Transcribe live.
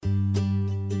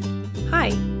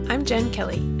I'm Jen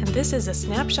Kelly, and this is a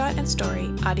Snapshot and Story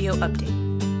audio update.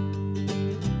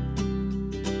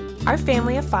 Our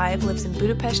family of 5 lives in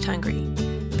Budapest, Hungary.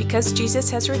 Because Jesus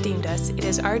has redeemed us, it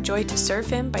is our joy to serve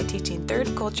Him by teaching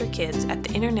third culture kids at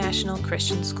the International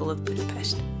Christian School of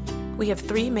Budapest. We have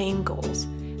 3 main goals.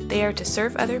 They are to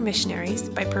serve other missionaries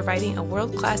by providing a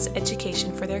world-class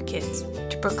education for their kids,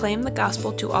 to proclaim the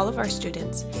gospel to all of our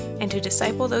students, and to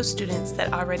disciple those students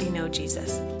that already know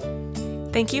Jesus.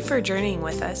 Thank you for journeying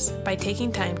with us by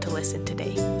taking time to listen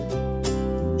today.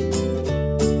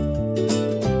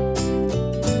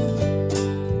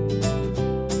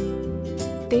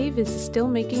 Dave is still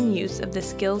making use of the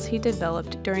skills he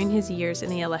developed during his years in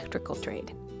the electrical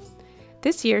trade.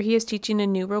 This year, he is teaching a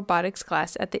new robotics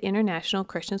class at the International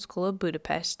Christian School of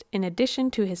Budapest, in addition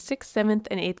to his 6th, 7th,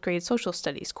 and 8th grade social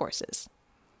studies courses.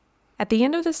 At the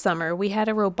end of the summer, we had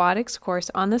a robotics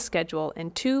course on the schedule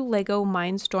and 2 LEGO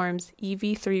Mindstorms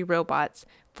EV3 robots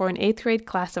for an 8th grade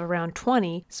class of around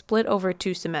 20 split over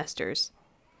 2 semesters.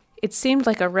 It seemed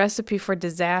like a recipe for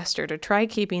disaster to try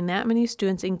keeping that many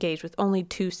students engaged with only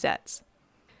 2 sets.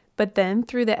 But then,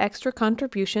 through the extra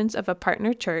contributions of a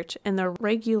partner church and the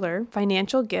regular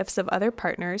financial gifts of other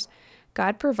partners,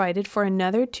 God provided for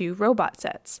another 2 robot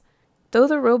sets. Though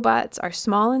the robots are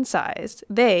small in size,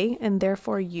 they, and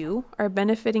therefore you, are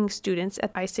benefiting students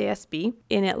at ICSB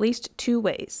in at least 2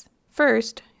 ways.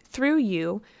 First, through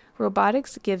you,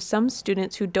 robotics gives some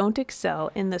students who don't excel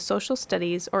in the social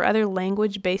studies or other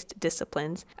language-based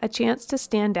disciplines a chance to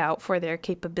stand out for their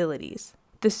capabilities.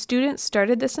 The students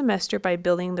started the semester by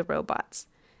building the robots.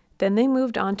 Then they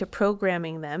moved on to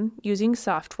programming them using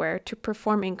software to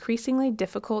perform increasingly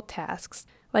difficult tasks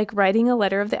like writing a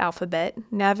letter of the alphabet,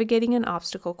 navigating an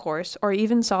obstacle course, or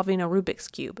even solving a Rubik's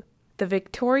Cube. The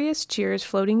victorious cheers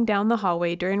floating down the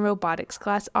hallway during robotics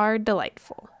class are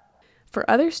delightful. For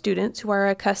other students who are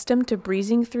accustomed to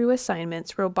breezing through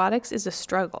assignments, robotics is a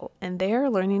struggle, and they are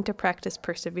learning to practice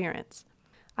perseverance.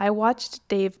 I watched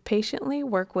Dave patiently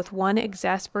work with one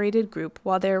exasperated group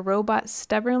while their robot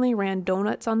stubbornly ran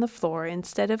donuts on the floor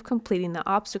instead of completing the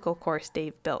obstacle course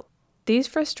Dave built. These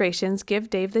frustrations give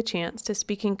Dave the chance to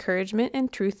speak encouragement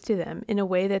and truth to them in a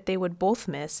way that they would both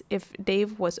miss if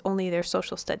Dave was only their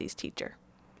social studies teacher.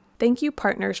 Thank you,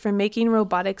 partners, for making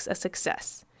robotics a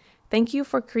success. Thank you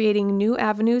for creating new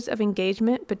avenues of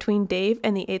engagement between Dave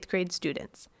and the 8th grade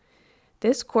students.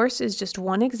 This course is just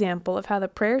one example of how the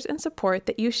prayers and support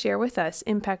that you share with us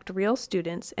impact real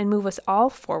students and move us all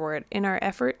forward in our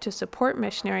effort to support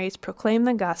missionaries, proclaim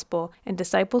the gospel, and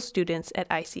disciple students at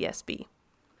ICSB.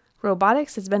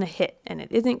 Robotics has been a hit, and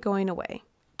it isn't going away.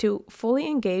 To fully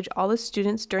engage all the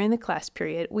students during the class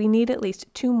period, we need at least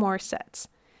 2 more sets.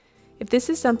 If this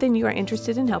is something you are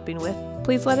interested in helping with,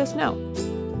 please let us know.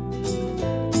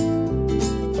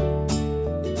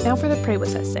 Now for the Pray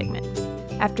With Us segment.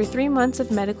 After 3 months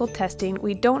of medical testing,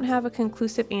 we don't have a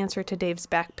conclusive answer to Dave's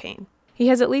back pain. He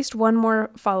has at least 1 more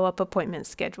follow-up appointment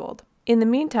scheduled. In the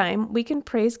meantime, we can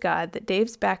praise God that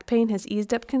Dave's back pain has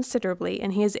eased up considerably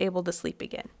and he is able to sleep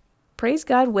again. Praise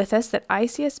God with us that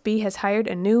ICSB has hired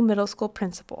a new middle school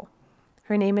principal.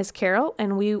 Her name is Carol,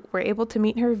 and we were able to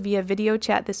meet her via video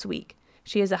chat this week.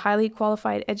 She is a highly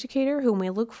qualified educator whom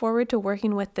we look forward to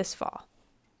working with this fall.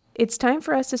 It's time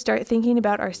for us to start thinking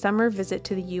about our summer visit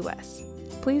to the U.S.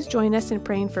 Please join us in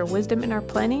praying for wisdom in our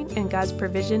planning and God's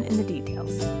provision in the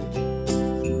details.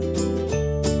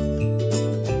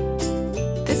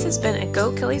 This has been a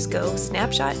Go Kellys Go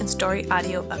Snapshot and Story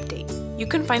audio update. You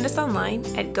can find us online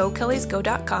at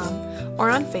gokellysgo.com or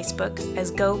on Facebook as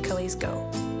Go Kellys Go.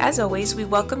 As always, we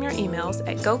welcome your emails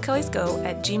at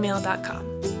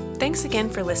gokellysgo@gmail.com. Thanks again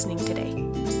for listening today.